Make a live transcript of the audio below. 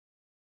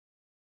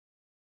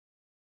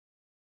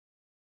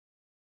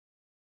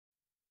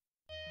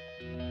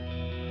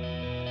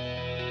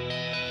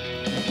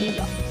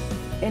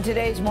In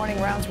today's morning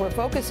rounds, we're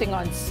focusing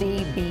on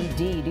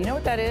CBD. Do you know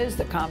what that is?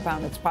 The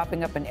compound that's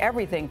popping up in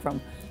everything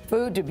from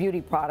food to beauty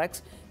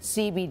products.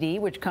 CBD,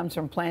 which comes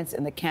from plants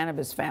in the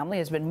cannabis family,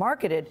 has been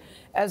marketed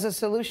as a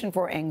solution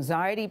for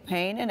anxiety,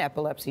 pain, and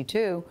epilepsy,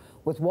 too,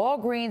 with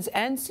Walgreens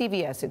and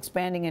CVS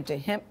expanding into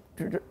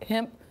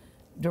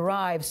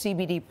hemp-derived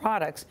CBD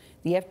products.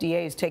 The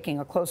FDA is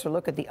taking a closer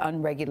look at the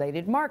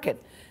unregulated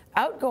market.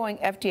 Outgoing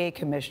FDA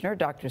Commissioner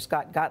Dr.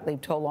 Scott Gottlieb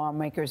told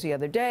lawmakers the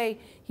other day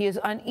he is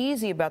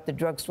uneasy about the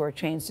drugstore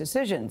chain's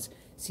decisions.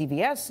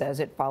 CVS says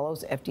it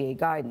follows FDA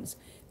guidance.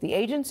 The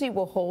agency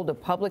will hold a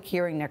public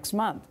hearing next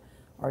month.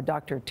 Our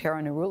Dr.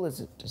 Tara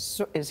Narula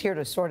is here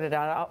to sort it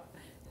out.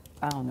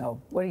 I don't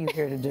know. What are you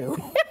here to do?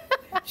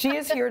 She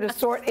is here to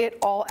sort it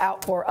all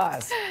out for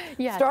us.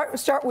 Yes.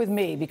 Start with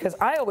me, because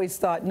I always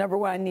thought, number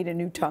one, I need a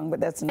new tongue,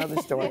 but that's another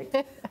story.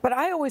 But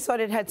I always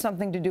thought it had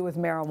something to do with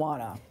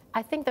marijuana.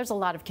 I think there's a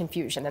lot of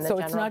confusion in the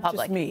general public. So it's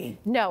not just me?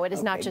 No, it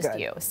is not just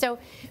you. So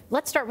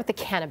let's start with the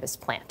cannabis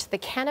plant. The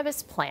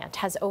cannabis plant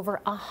has over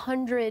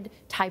 100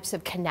 types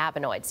of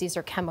cannabinoids. These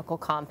are chemical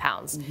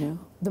compounds.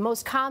 The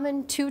most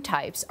common two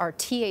types are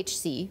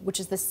THC, which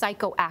is the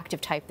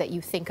psychoactive type that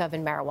you think of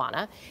in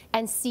marijuana,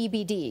 and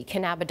CBD,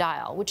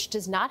 cannabidiol, which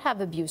does not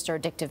have abuse or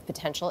addictive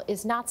potential,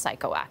 is not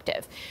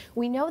psychoactive.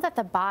 We know that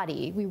the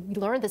body, we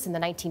learned this in the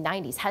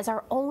 1990s, has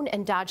our own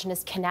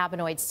endogenous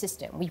cannabinoid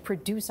system. We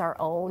produce our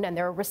own, and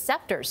there are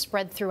receptors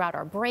spread throughout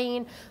our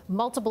brain,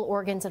 multiple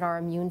organs in our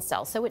immune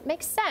cells. So it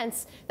makes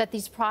sense that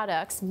these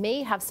products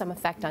may have some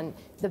effect on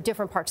the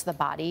different parts of the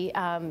body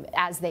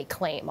as they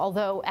claim.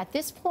 Although at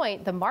this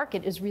point, the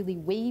market is really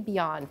way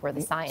beyond where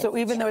the science is. So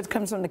even though it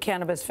comes from the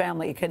cannabis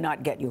family, it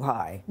cannot get you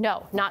high?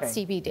 No, not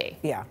CBD.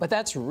 Yeah. But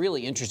that's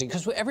really interesting,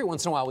 because every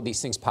once in a while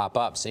these things pop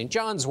up, St.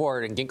 John's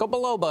wort and ginkgo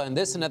biloba and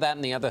this and that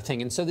and the other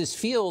thing. And so this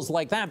feels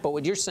like that. But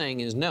what you're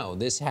saying is no,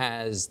 there's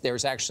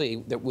actually,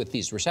 with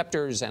these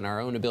receptors and our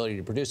own ability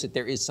to produce it,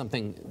 there is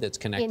something that's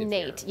connected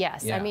innate,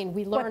 yes. Yeah. I mean,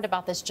 we learned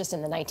about this just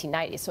in the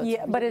 1990s. So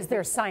yeah, but is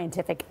there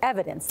scientific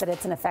evidence that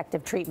it's an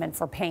effective treatment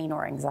for pain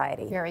or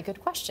anxiety? Very good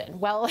question.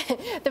 Well,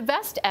 the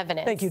best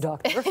evidence... Thank you,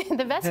 doctor.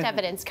 The best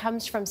evidence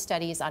comes from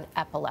studies on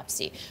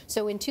epilepsy.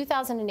 So in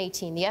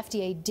 2018, the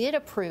FDA did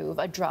approve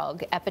a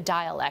drug,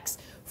 Epidiolex,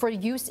 for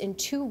use in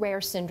 2 rare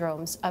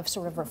syndromes of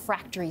sort of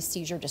refractory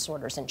seizure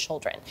disorders in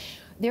children.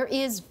 There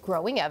is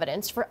growing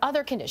evidence for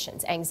other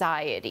conditions,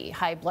 anxiety,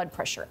 high blood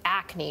pressure,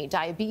 acne,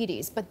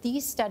 diabetes, but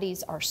these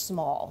studies are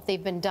small.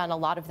 They've been done, a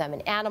lot of them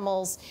in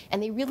animals,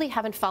 and they really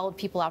haven't followed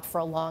people out for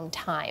a long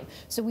time.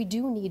 So we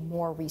do need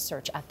more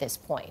research at this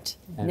point.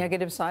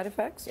 Negative side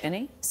effects,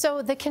 any?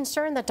 So the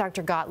concern that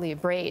Dr.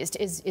 Gottlieb raised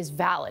is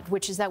valid,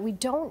 which is that we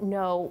don't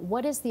know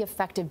what is the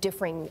effect of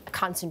differing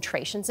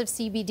concentrations of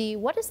CBD,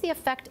 what is the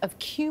effect of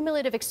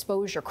cumulative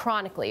exposure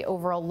chronically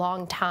over a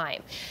long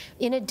time.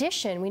 In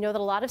addition, we know that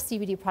a lot of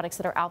CBD products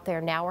that are out there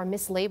now are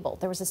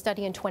mislabeled. There was a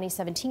study in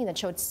 2017 that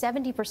showed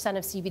 70%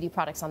 of CBD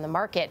products on the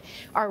market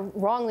are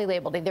wrongly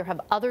labeled. They either have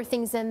other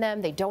things in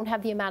them, they don't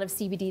have the amount of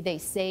CBD they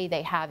say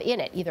they have in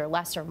it, either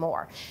less or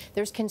more.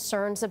 There's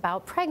concerns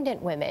about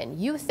pregnant women,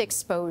 youth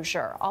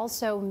exposure,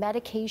 also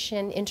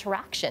medication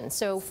interaction.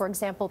 So, for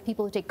example,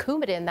 people who take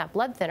Coumadin, that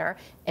blood thinner,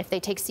 if they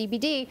take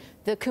CBD,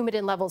 the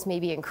Coumadin levels may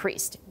be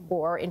increased,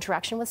 or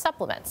interaction with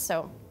supplements.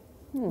 So,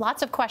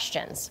 lots of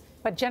questions.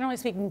 But generally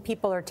speaking,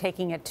 people are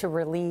taking it to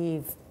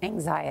relieve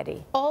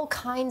anxiety. All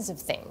kinds of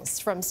things,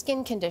 from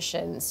skin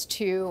conditions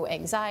to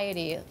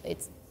anxiety.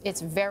 It's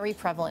very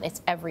prevalent.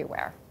 It's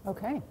everywhere.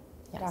 Okay.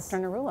 Yes.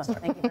 Dr. Narula,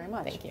 thank you very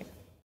much. Thank you.